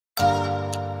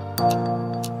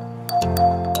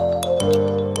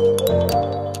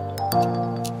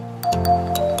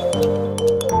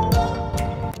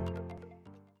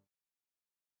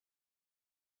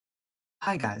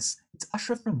Hi guys, it's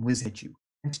Ashraf from WiZ.edu,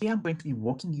 and today I'm going to be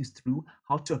walking you through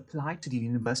how to apply to the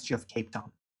University of Cape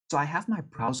Town. So I have my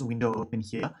browser window open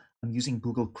here. I'm using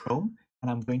Google Chrome,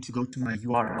 and I'm going to go to my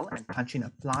URL and punch in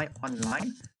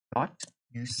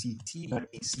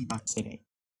applyonline.uct.ac.za.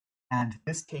 And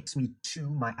this takes me to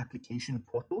my application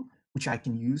portal, which I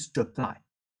can use to apply.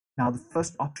 Now, the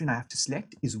first option I have to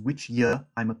select is which year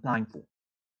I'm applying for.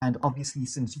 And obviously,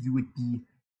 since you would be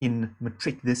in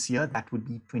matric this year, that would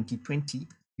be 2020,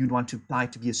 you'd want to apply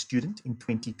to be a student in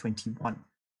 2021.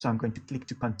 So I'm going to click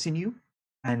to continue.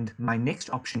 And my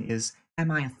next option is, am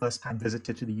I a first-time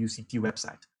visitor to the UCT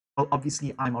website? Well,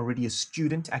 obviously, I'm already a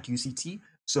student at UCT,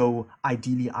 so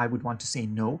ideally, I would want to say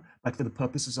no. But for the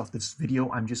purposes of this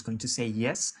video, I'm just going to say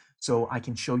yes, so I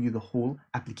can show you the whole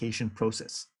application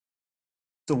process.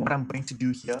 So what I'm going to do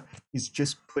here is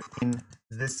just put in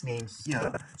this name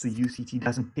here, so UCT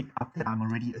doesn't pick up that I'm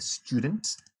already a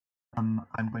student. I'm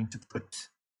going to put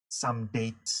some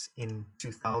date in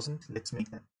 2000. Let's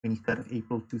make that 23rd of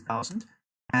April 2000.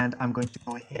 And I'm going to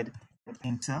go ahead and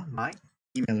enter my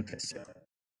email address here.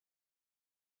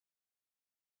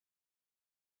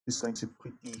 Just going to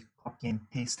quickly copy and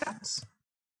paste that.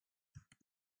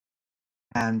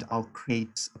 And I'll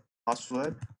create a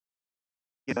password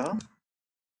here.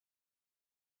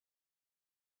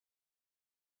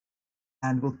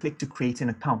 And we'll click to create an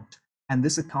account. And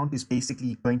this account is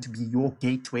basically going to be your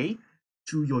gateway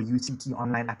to your UCT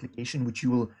online application, which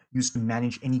you will use to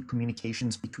manage any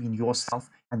communications between yourself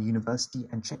and the university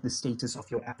and check the status of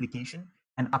your application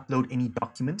and upload any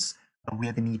documents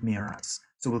where the need may arise.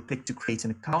 So we'll click to create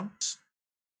an account.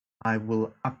 I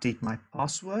will update my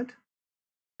password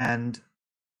and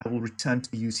I will return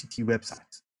to the UCT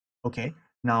website. Okay,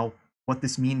 now what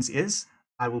this means is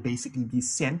I will basically be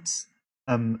sent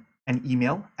an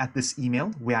email at this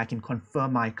email where I can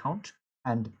confirm my account,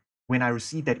 and when I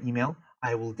receive that email,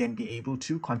 I will then be able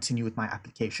to continue with my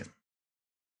application.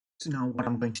 So now what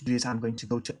I'm going to do is I'm going to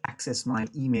go to access my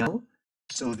email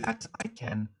so that I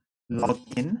can log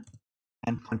in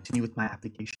and continue with my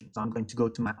application. So I'm going to go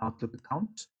to my Outlook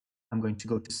account. I'm going to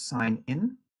go to sign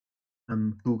in.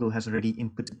 Google has already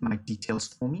inputted my details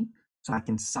for me, so I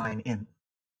can sign in.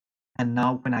 And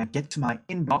now when I get to my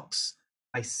inbox,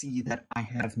 I see that I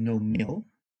have no mail.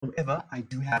 However, I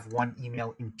do have one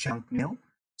email in junk mail.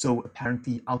 So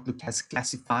apparently Outlook has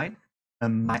classified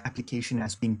my application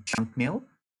as being junk mail.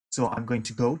 So I'm going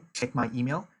to go check my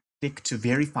email, click to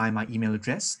verify my email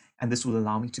address, and this will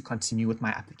allow me to continue with my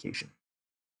application.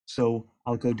 So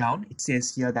I'll go down. It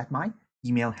says here that my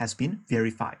email has been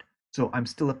verified. So I'm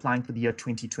still applying for the year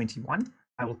 2021.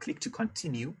 I will click to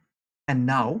continue. And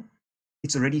now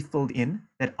it's already filled in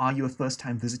that are you a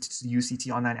first-time visitor to the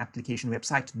UCT online application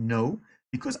website? No,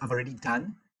 because I've already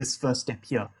done this first step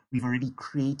here. We've already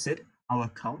created our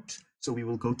account. So we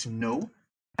will go to no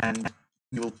and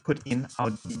we will put in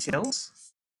our details.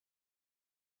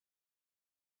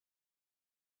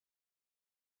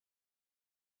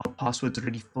 Our password's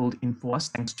already filled in for us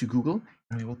thanks to Google,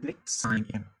 and we will click sign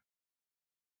in.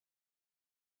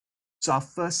 So our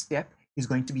first step is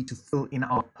going to be to fill in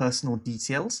our personal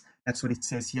details. That's what it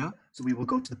says here. So we will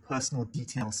go to the personal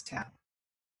details tab.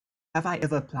 Have I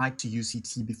ever applied to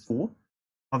UCT before?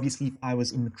 Obviously, if I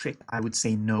was in matric, I would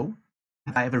say no.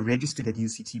 Have I ever registered at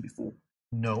UCT before?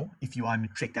 No. If you are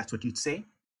matric, that's what you'd say.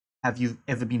 Have you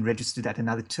ever been registered at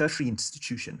another tertiary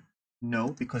institution? No,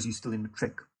 because you're still in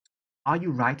matric. Are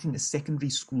you writing a secondary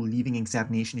school leaving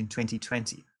examination in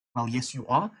 2020? Well, yes, you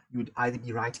are. You would either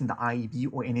be writing the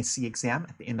IEB or NSC exam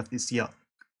at the end of this year.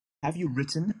 Have you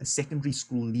written a secondary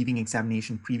school leaving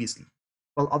examination previously?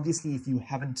 Well, obviously, if you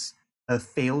haven't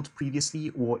failed previously,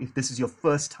 or if this is your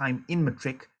first time in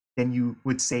matric, then you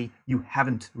would say you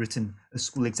haven't written a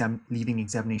school exam leaving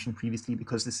examination previously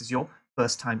because this is your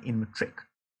first time in matric.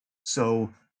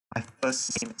 So my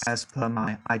first name as per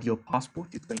my ID or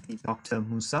passport is going to be Dr.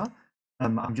 Musa.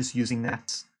 I'm just using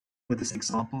that for this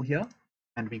example here.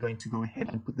 And we're going to go ahead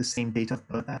and put the same date of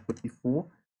birth I put before.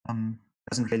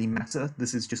 Doesn't really matter.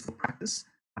 This is just for practice.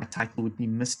 My title would be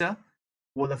Mr.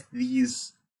 All of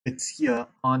these bits here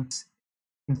aren't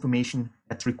information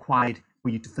that's required for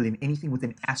you to fill in. Anything with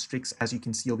an asterisk, as you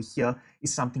can see over here,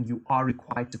 is something you are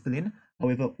required to fill in.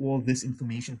 However, all this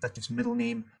information, such as middle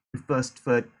name, first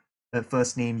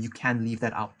name, you can leave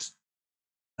that out.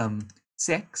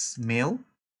 Sex, male.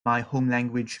 My home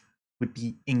language would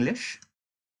be English.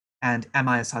 And am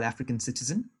I a South African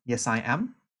citizen? Yes, I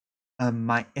am.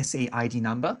 My SA ID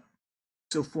number.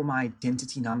 So for my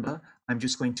identity number, I'm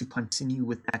just going to continue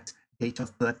with that date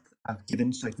of birth I've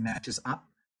given so it matches up.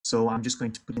 So I'm just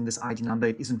going to put in this ID number.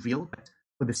 It isn't real, but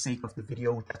for the sake of the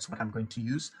video, that's what I'm going to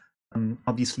use.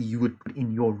 Obviously, you would put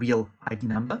in your real ID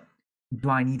number. Do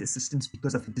I need assistance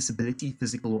because of a disability,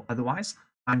 physical or otherwise?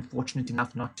 I'm fortunate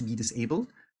enough not to be disabled,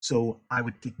 so I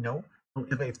would click no.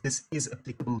 However, if this is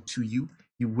applicable to you,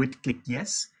 you would click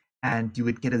yes, and you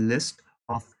would get a list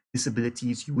of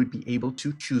disabilities you would be able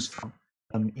to choose from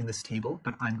in this table,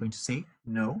 but I'm going to say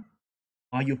no.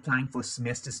 Are you applying for a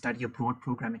semester study abroad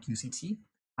program at UCT?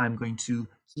 I'm going to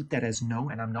keep that as no,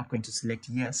 and I'm not going to select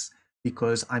yes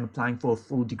because I'm applying for a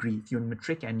full degree. If you're in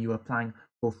matric and you're applying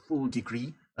for a full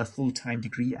degree, a full-time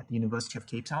degree at the University of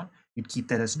Cape Town, you'd keep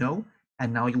that as no.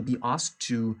 And now you'll be asked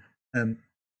to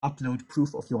upload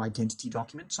proof of your identity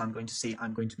document. So I'm going to say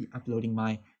I'm going to be uploading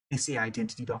my SA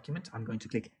identity document. I'm going to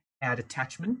click Add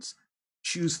Attachment,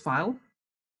 choose File.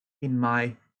 In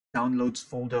my Downloads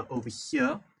folder over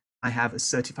here, I have a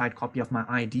certified copy of my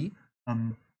ID.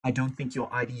 I don't think your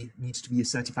ID needs to be a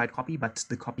certified copy, but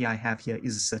the copy I have here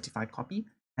is a certified copy.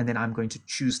 And then I'm going to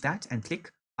choose that and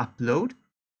click Upload.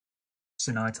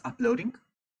 So now it's uploading,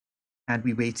 and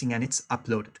we're waiting, and it's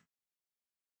uploaded.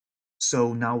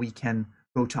 So now we can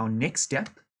go to our next step,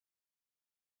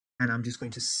 and I'm just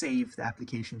going to save the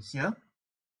application here.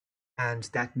 And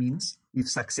that means we've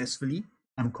successfully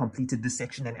completed this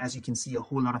section. And as you can see, a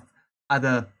whole lot of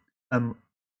other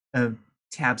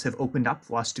tabs have opened up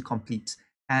for us to complete.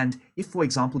 And if, for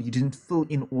example, you didn't fill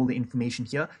in all the information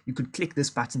here, you could click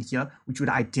this button here, which would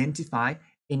identify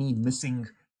any missing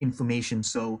information.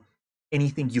 So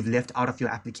anything you've left out of your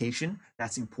application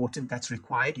that's important, that's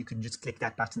required, you can just click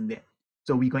that button there.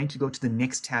 So we're going to go to the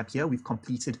next tab here. We've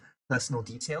completed personal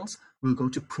details. We'll go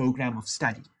to program of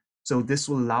study. So this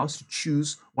will allow us to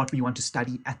choose what we want to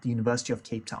study at the University of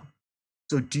Cape Town.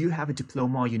 So do you have a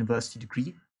diploma or university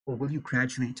degree, or will you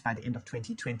graduate by the end of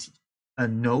 2020?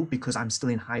 No, because I'm still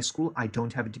in high school. I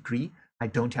don't have a degree. I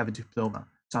don't have a diploma.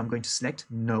 So I'm going to select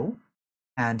no.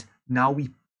 And now we're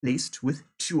placed with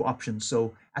two options.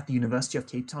 So at the University of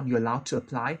Cape Town, you're allowed to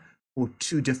apply for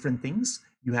two different things.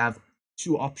 You have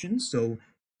two options. So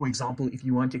for example, if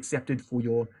you weren't accepted for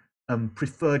your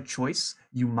preferred choice,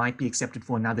 you might be accepted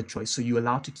for another choice. So you're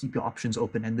allowed to keep your options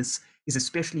open. And this is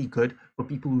especially good for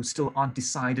people who still aren't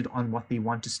decided on what they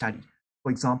want to study.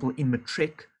 For example, in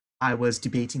matric, I was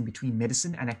debating between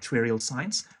medicine and actuarial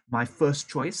science. My first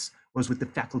choice was with the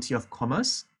Faculty of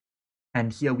Commerce.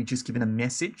 And here we're just given a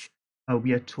message.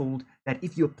 We are told that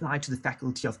if you apply to the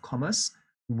Faculty of Commerce,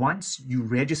 once you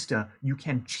register, you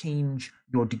can change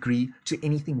your degree to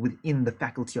anything within the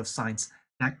Faculty of Science.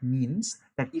 That means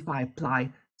that if I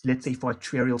apply, let's say, for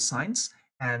actuarial science,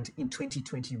 and in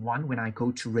 2021, when I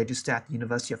go to register at the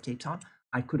University of Cape Town,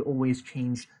 I could always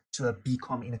change to a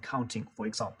BCom in accounting, for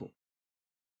example.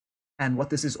 And what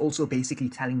this is also basically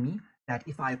telling me that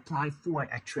if I apply for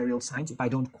actuarial science, if I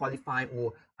don't qualify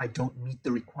or I don't meet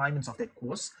the requirements of that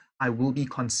course, I will be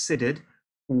considered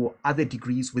for other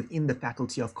degrees within the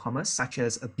Faculty of Commerce, such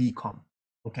as a BCom.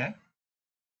 Okay?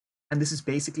 And this is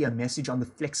basically a message on the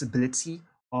flexibility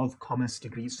of commerce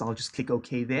degrees. So I'll just click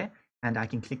OK there, and I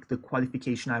can click the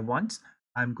qualification I want.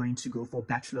 I'm going to go for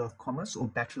Bachelor of Commerce or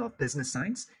Bachelor of Business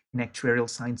Science in Actuarial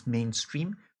Science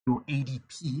mainstream. Your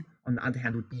ADP, on the other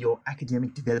hand, would be your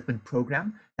Academic Development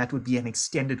Program. That would be an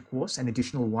extended course, an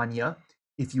additional 1 year.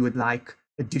 If you would like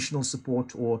additional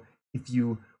support, or if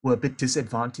you were a bit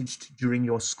disadvantaged during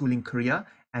your schooling career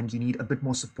and you need a bit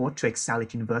more support to excel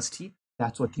at university,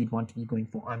 that's what you'd want to be going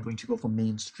for. I'm going to go for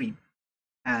mainstream.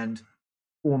 And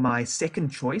for my second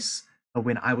choice,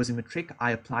 when I was in matric,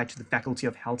 I applied to the Faculty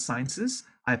of Health Sciences.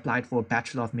 I applied for a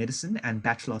Bachelor of Medicine and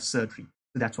Bachelor of Surgery.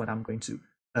 So that's what I'm going to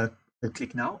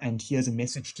click now. And here's a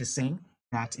message just saying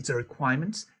that it's a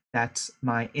requirement that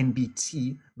my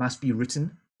NBT must be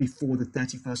written before the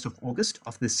 31st of August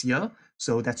of this year.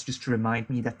 So that's just to remind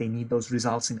me that they need those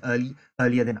results in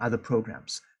earlier than other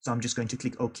programs. So I'm just going to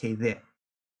click OK there.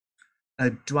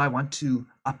 Do I want to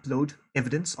upload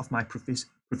evidence of my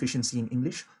proficiency in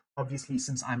English? Obviously,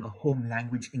 since I'm a home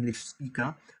language English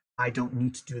speaker, I don't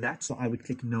need to do that. So I would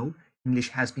click no. English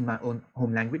has been my own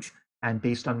home language. And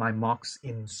based on my marks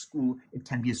in school, it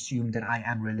can be assumed that I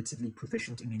am relatively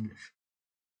proficient in English.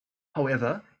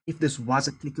 However, if this was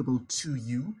applicable to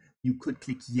you, you could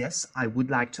click yes, I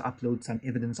would like to upload some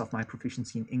evidence of my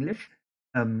proficiency in English.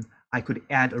 I could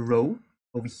add a row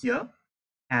over here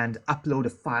and upload a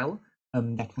file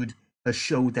that would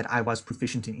show that I was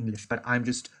proficient in English, but I'm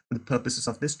just, for the purposes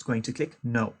of this, going to click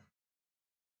no.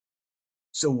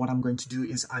 So what I'm going to do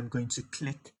is I'm going to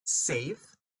click save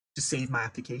to save my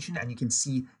application, and you can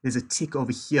see there's a tick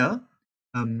over here.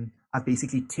 I've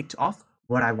basically ticked off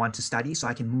what I want to study, so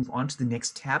I can move on to the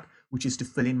next tab, which is to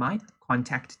fill in my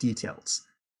contact details.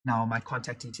 Now, my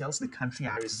contact details, the country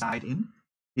I reside in,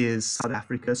 is South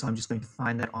Africa. So I'm just going to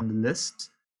find that on the list.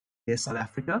 There's South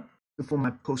Africa. So for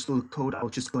my postal code, I'll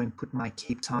just go and put my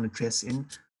Cape Town address in,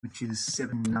 which is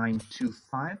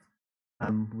 7925.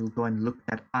 We'll go and look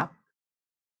that up.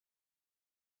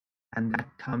 And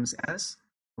that comes as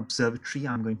Observatory.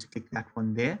 I'm going to click that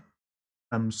one there.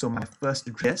 So my first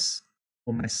address,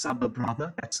 or my suburb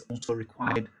rather, that's also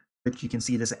required, but you can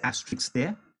see there's an asterisk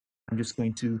there. I'm just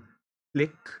going to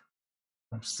click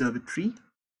Observatory.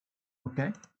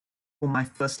 Okay. For my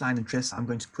first line address, I'm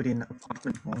going to put in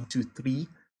apartment 123,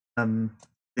 the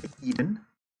Eden.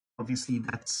 Obviously,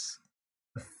 that's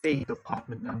a fake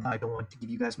apartment number. I don't want to give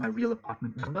you guys my real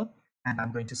apartment number. And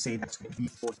I'm going to say that's going to be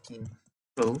 14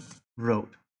 Phil Road,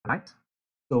 right?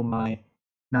 So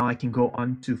now I can go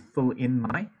on to fill in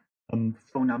my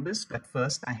phone numbers. But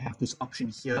first, I have this option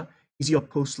here. Is your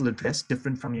postal address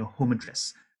different from your home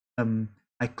address?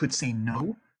 I could say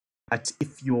no. But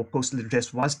if your postal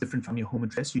address was different from your home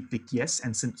address, you'd click yes.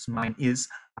 And since mine is,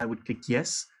 I would click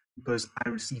yes because I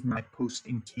received my post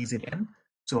in KZN.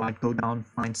 So I'd go down,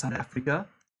 find South Africa,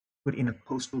 put in a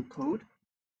postal code,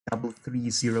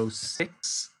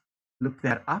 3306, look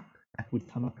that up. That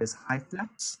would come up as high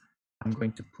flats. I'm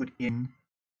going to put in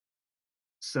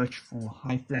search for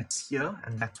high flats here,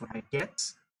 and that's what I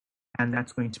get. And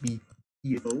that's going to be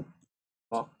PO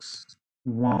Box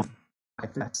 1, high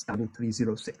flats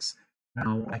 3306.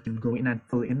 Now I can go in and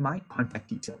fill in my contact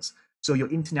details. So your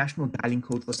international dialing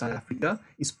code for South Africa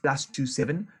is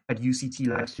 +27, but UCT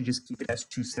likes to just keep it as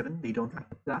 27. They don't like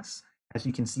the plus, as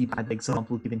you can see by the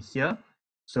example given here.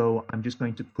 So I'm just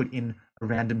going to put in a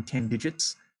random 10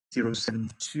 digits,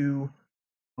 072.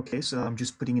 Okay, so I'm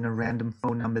just putting in a random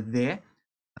phone number there.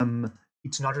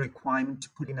 It's not a requirement to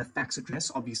put in a fax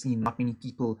address. Obviously, not many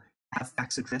people have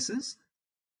fax addresses.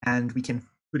 And we can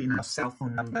put in our cell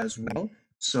phone number as well.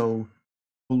 So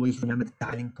always remember the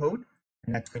dialing code.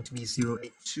 And that's going to be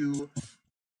 082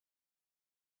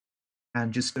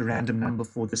 and just a random number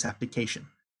for this application.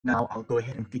 Now I'll go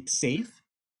ahead and click save.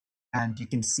 And you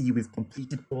can see we've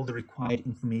completed all the required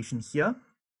information here.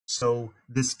 So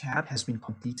this tab has been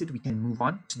completed. We can move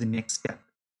on to the next step.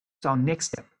 So our next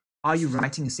step, are you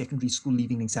writing a secondary school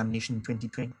leaving examination in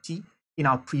 2020? In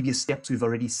our previous steps, we've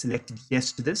already selected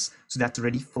yes to this. So that's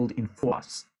already filled in for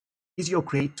us. Is your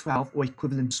grade 12 or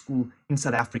equivalent school in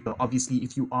South Africa? Obviously,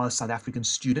 if you are a South African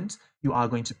student, you are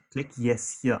going to click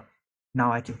yes here.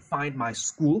 Now I can find my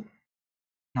school.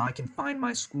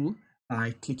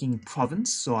 By clicking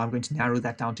province. So I'm going to narrow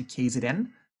that down to KZN.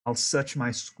 I'll search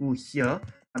my school here.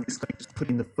 I'm just going to put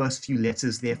in the first few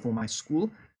letters there for my school.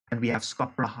 And we have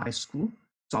Scotborough High School.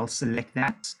 So I'll select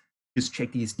that. Just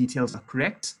check these details are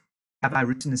correct. Have I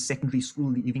written a secondary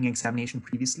school leaving examination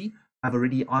previously? I've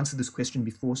already answered this question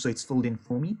before, so it's filled in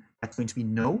for me. That's going to be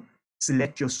no.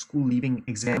 Select your school leaving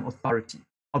exam authority.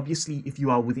 Obviously, if you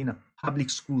are within a public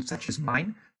school such as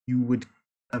mine, you would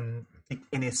click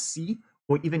NSC,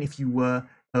 or even if you were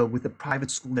with a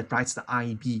private school that writes the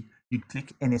IEB, you'd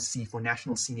click NSC for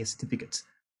National Senior Certificate.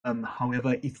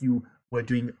 However, if you were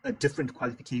doing a different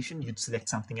qualification, you'd select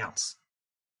something else.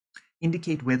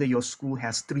 Indicate whether your school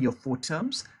has 3 or 4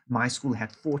 terms. My school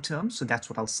had 4 terms, so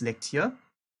that's what I'll select here.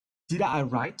 Did I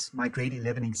write my grade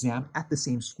 11 exam at the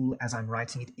same school as I'm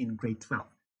writing it in grade 12?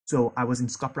 So I was in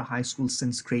Scotborough High School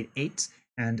since grade 8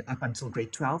 and up until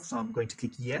grade 12, so I'm going to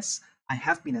click yes. I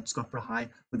have been at Scotborough High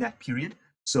for that period,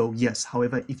 so yes.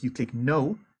 However, if you click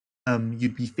no,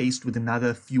 you'd be faced with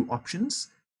another few options.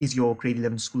 Is your grade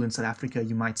 11 school in South Africa?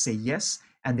 You might say yes,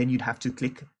 and then you'd have to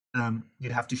click,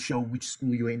 you'd have to show which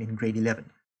school you're in grade 11.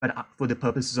 But for the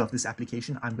purposes of this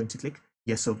application, I'm going to click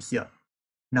yes over here.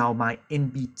 Now, my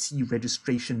NBT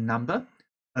registration number,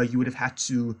 you would have had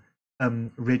to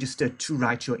register to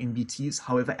write your NBTs.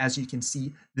 However, as you can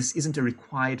see, this isn't a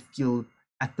required field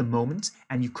at the moment,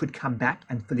 and you could come back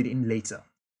and fill it in later.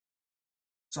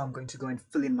 So I'm going to go and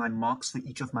fill in my marks for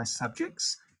each of my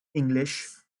subjects. English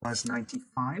was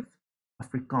 95,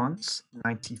 Afrikaans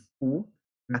 94,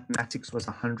 Mathematics was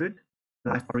 100,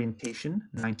 Life Orientation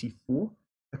 94,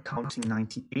 Accounting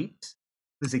 98,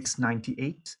 Physics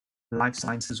 98, Life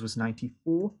Sciences was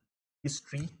 94,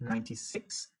 History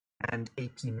 96, and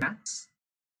AP Maths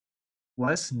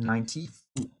was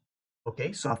 94.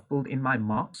 Okay, so I've filled in my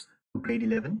marks for grade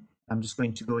 11. I'm just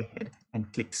going to go ahead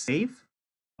and click save.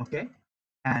 Okay,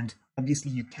 and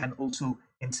obviously you can also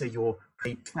enter your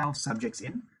grade 12 subjects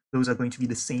in. Those are going to be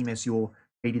the same as your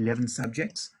grade 11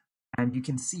 subjects. And you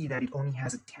can see that it only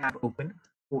has a tab open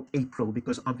for April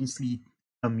because obviously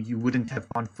you wouldn't have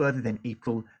gone further than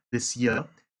April this year.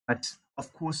 But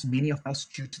of course, many of us,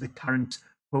 due to the current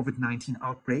COVID-19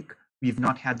 outbreak, we've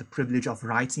not had the privilege of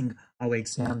writing our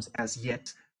exams as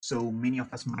yet. So many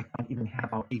of us might not even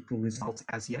have our April results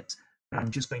as yet. But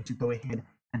I'm just going to go ahead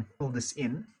and fill this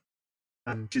in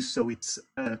just so it's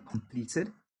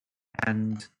completed.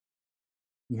 And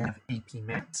we have AP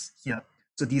Maths here.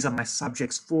 So these are my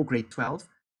subjects for grade 12,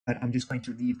 but I'm just going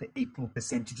to leave the April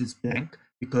percentages blank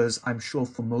because I'm sure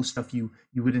for most of you,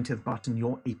 you wouldn't have gotten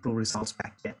your April results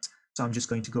back yet. So I'm just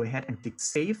going to go ahead and click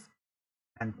save,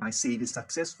 and my save is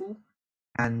successful.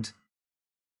 And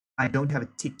I don't have a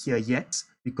tick here yet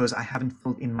because I haven't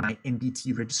filled in my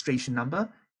NBT registration number,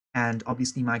 and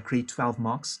obviously my grade 12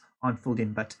 marks aren't filled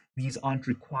in, but these aren't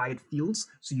required fields,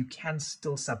 so you can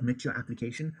still submit your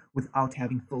application without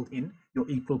having filled in your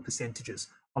April percentages.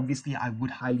 Obviously, I would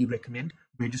highly recommend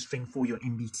registering for your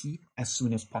NBT as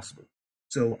soon as possible.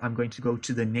 So I'm going to go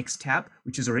to the next tab,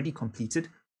 which is already completed,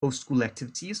 post-school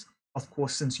activities. Of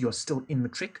course, since you're still in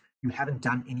matric, you haven't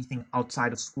done anything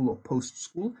outside of school or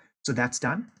post-school, so that's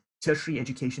done. Tertiary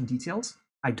education details,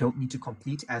 I don't need to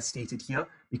complete as stated here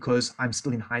because I'm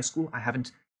still in high school.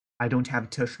 I don't have a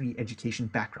tertiary education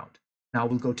background. Now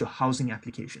we'll go to housing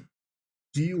application.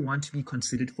 Do you want to be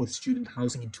considered for student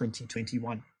housing in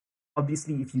 2021?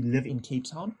 Obviously, if you live in Cape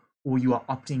Town or you are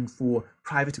opting for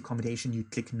private accommodation, you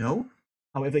click no.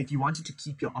 However, if you wanted to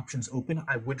keep your options open,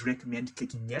 I would recommend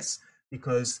clicking yes,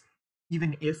 because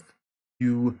even if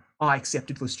you are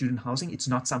accepted for student housing, it's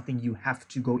not something you have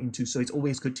to go into. So it's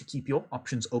always good to keep your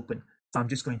options open. So I'm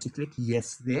just going to click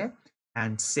yes there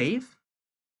and save.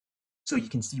 So you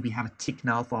can see we have a tick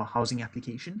now for our housing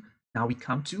application. Now we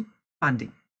come to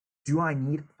funding. Do I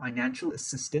need financial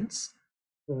assistance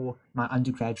for my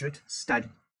undergraduate study?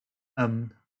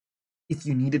 If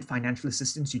you needed financial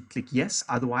assistance, you'd click yes.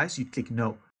 Otherwise, you'd click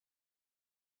no.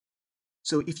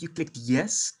 So if you clicked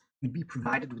yes, you'd be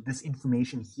provided with this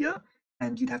information here,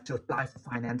 and you'd have to apply for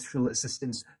financial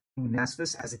assistance through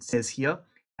NSFAS, as it says here,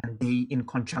 and they, in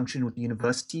conjunction with the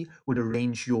university, would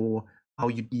arrange how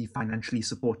you'd be financially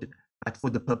supported. But for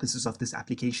the purposes of this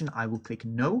application, I will click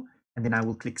no, and then I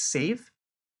will click save.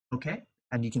 Okay,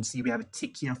 and you can see we have a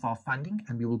tick here for our funding,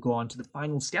 and we will go on to the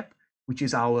final step, which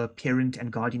is our parent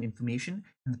and guardian information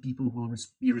and the people who will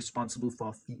be responsible for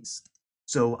our fees.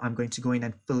 So I'm going to go in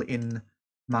and fill in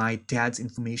my dad's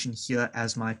information here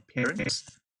as my parent.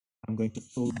 I'm going to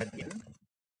fill that in.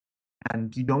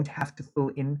 And you don't have to fill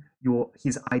in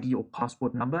his ID or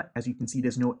passport number. As you can see,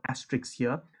 there's no asterisks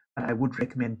here. I would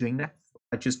recommend doing that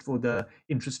just for the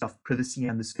interest of privacy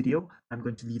and this video. I'm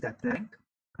going to leave that blank.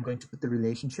 I'm going to put the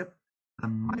relationship,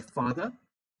 my father,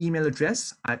 email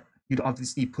address. You'd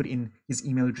obviously put in his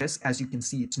email address. As you can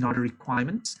see, it's not a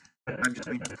requirement, but I'm just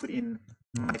going to put in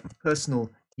my personal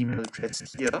email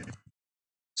address here,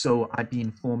 so I'd be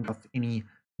informed of any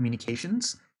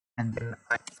communications. And then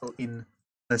I fill in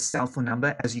a cell phone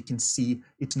number. As you can see,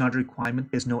 it's not a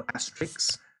requirement. There's no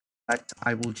asterisks, but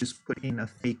I will just put in a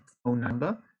fake phone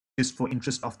number just for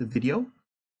interest of the video.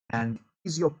 And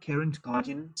is your parent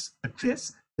guardian's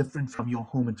address different from your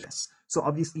home address? So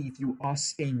obviously, if you are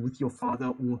staying with your father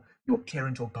or your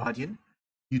parent or guardian,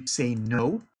 you'd say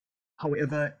no.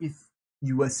 However, if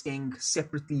you were staying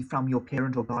separately from your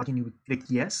parent or guardian, you would click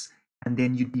yes, and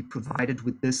then you'd be provided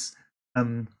with this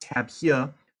tab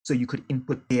here, so you could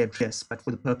input their address. But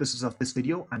for the purposes of this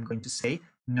video, I'm going to say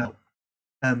no.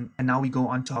 And now we go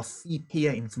on to our fee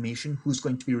payer information. Who's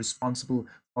going to be responsible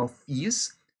for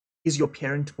fees? Is your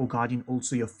parent or guardian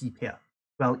also your fee payer?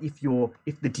 Well,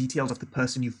 if the details of the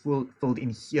person you filled in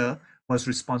here was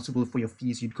responsible for your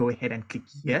fees, you'd go ahead and click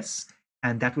yes,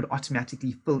 and that would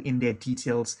automatically fill in their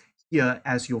details here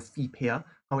as your fee payer.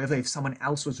 However, if someone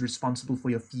else was responsible for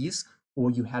your fees,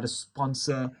 or you had a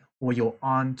sponsor, or your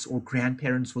aunt or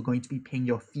grandparents were going to be paying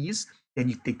your fees, then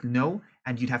you click no,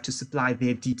 and you'd have to supply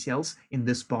their details in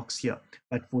this box here.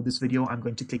 But for this video, I'm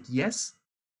going to click yes.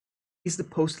 Is the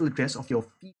postal address of your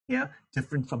fee payer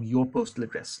different from your postal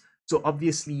address? So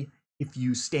obviously, if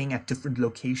you're staying at different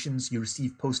locations, you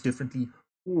receive post differently,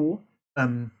 or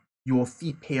your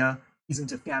fee payer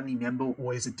isn't a family member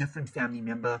or is a different family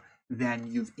member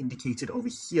than you've indicated over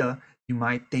here,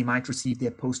 they might receive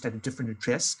their post at a different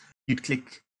address. You'd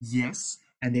click yes,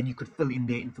 and then you could fill in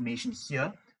their information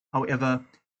here. However,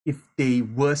 if they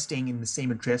were staying in the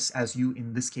same address as you,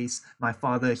 in this case, my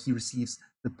father, he receives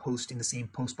the post in the same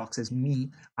post box as me,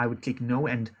 I would click no,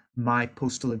 and my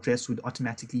postal address would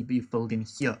automatically be filled in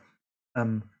here.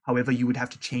 However, you would have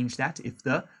to change that if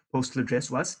the postal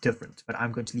address was different, but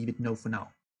I'm going to leave it no for now.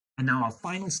 And now our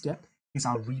final step is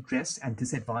our redress and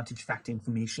disadvantage factor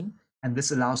information, and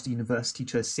this allows the university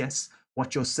to assess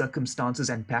what your circumstances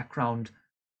and background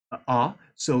are,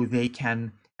 so they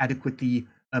can adequately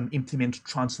implement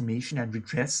transformation and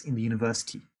redress in the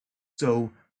university.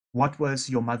 So What was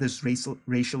your mother's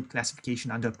racial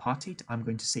classification under apartheid? I'm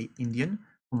going to say Indian.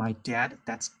 For my dad,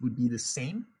 that would be the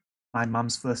same. My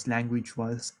mom's first language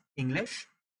was English.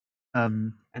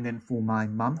 And then for my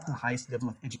mum, her highest level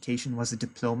of education was a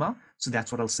diploma. So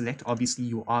that's what I'll select. Obviously,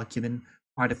 you are given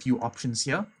quite a few options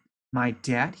here. My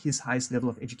dad, his highest level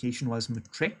of education was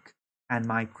matric, and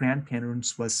my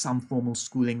grandparents was some formal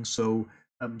schooling, so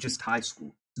just high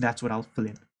school. So that's what I'll fill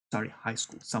in. Sorry, high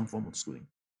school, some formal schooling.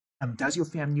 Does your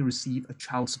family receive a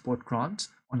child support grant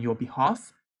on your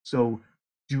behalf? So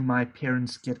do my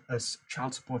parents get a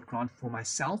child support grant for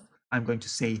myself? I'm going to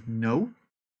say no.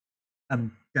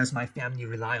 Does my family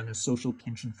rely on a social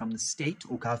pension from the state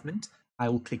or government? I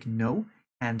will click no,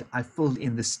 and I filled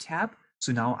in this tab.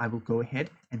 So now I will go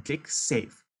ahead and click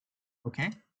save.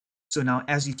 Okay. So now,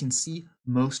 as you can see,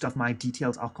 most of my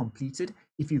details are completed.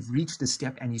 If you've reached this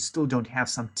step and you still don't have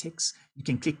some ticks, you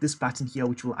can click this button here,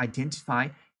 which will identify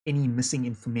any missing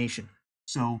information.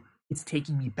 So it's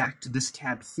taking me back to this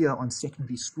tab here on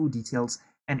secondary school details.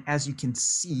 And as you can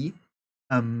see,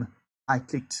 I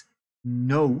clicked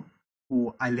no,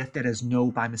 or I left that as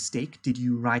no by mistake. Did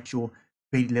you write your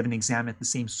grade 11 exam at the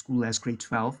same school as grade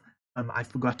 12? I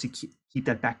forgot to keep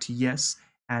that back to yes.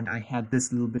 And I had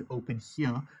this little bit open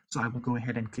here. So I will go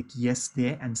ahead and click yes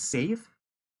there and save.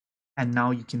 And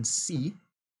now you can see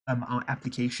our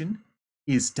application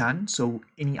is done. So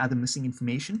any other missing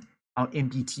information, our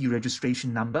NBT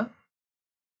registration number.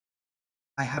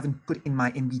 I haven't put in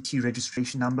my NBT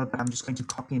registration number, but I'm just going to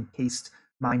copy and paste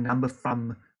my number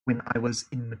from when I was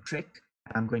in matric.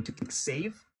 And I'm going to click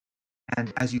save.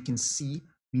 And as you can see,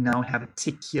 we now have a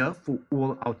tick here for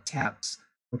all our tabs.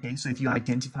 Okay, so if you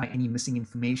identify any missing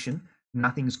information,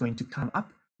 nothing is going to come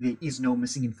up. There is no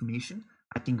missing information.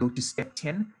 I can go to step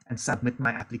 10 and submit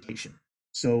my application.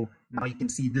 So now you can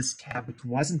see this tab, which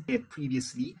wasn't there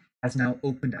previously, has now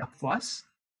opened up for us.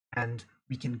 And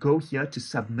we can go here to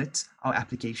submit our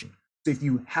application. So if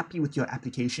you're happy with your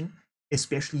application,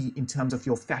 especially in terms of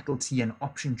your faculty and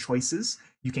option choices,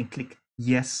 you can click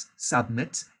yes,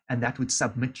 submit, and that would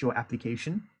submit your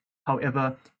application.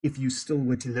 However, if you still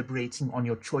were deliberating on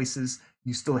your choices,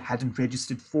 you still hadn't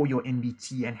registered for your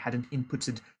NBT and hadn't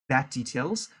inputted that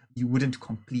details, you wouldn't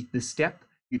complete this step.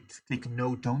 You'd click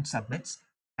no, don't submit.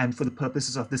 And for the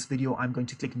purposes of this video, I'm going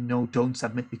to click no, don't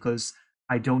submit because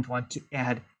I don't want to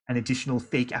add an additional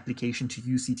fake application to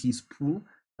UCT's pool,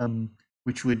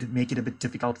 which would make it a bit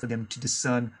difficult for them to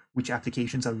discern which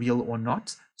applications are real or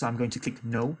not. So I'm going to click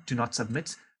no, do not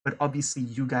submit. But obviously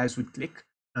you guys would click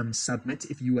submit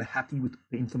if you were happy with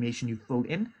the information you filled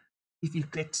in. If you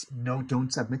clicked no,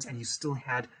 don't submit, and you still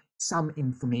had some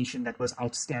information that was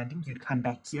outstanding, you'd come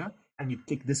back here and you'd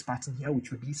click this button here,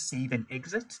 which would be save and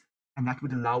exit. And that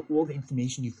would allow all the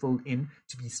information you filled in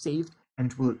to be saved,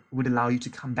 and it would allow you to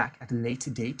come back at a later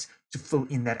date to fill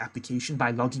in that application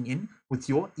by logging in with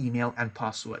your email and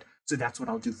password. So that's what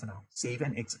I'll do for now, save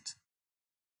and exit.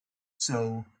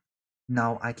 So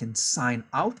now I can sign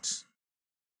out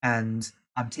and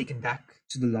I'm taken back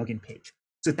to the login page.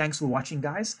 So thanks for watching,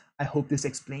 guys. I hope this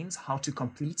explains how to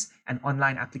complete an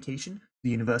online application to the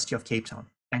University of Cape Town.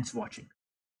 Thanks for watching.